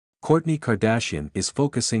Kourtney Kardashian is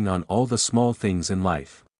focusing on all the small things in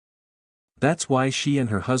life. That's why she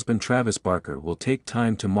and her husband Travis Barker will take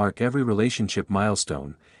time to mark every relationship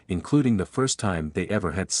milestone, including the first time they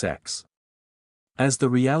ever had sex. As the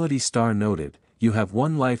reality star noted, "You have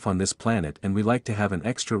one life on this planet and we like to have an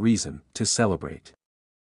extra reason to celebrate."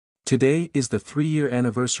 "Today is the 3-year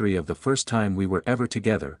anniversary of the first time we were ever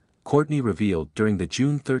together," Kourtney revealed during the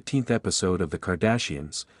June 13 episode of The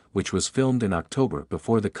Kardashians, which was filmed in October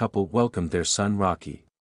before the couple welcomed their son Rocky.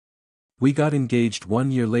 "We got engaged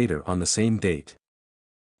 1 year later on the same date."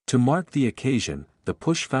 To mark the occasion, the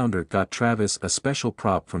Push founder got Travis a special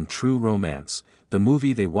prop from True Romance, the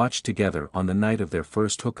movie they watched together on the night of their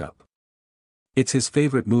first hookup. "It's his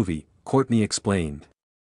favorite movie," Kourtney explained.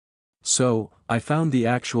 "So, I found the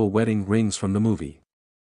actual wedding rings from the movie."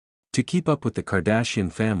 To keep up with the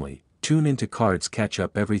Kardashian family, tune into Card's Catch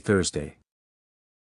Up every Thursday.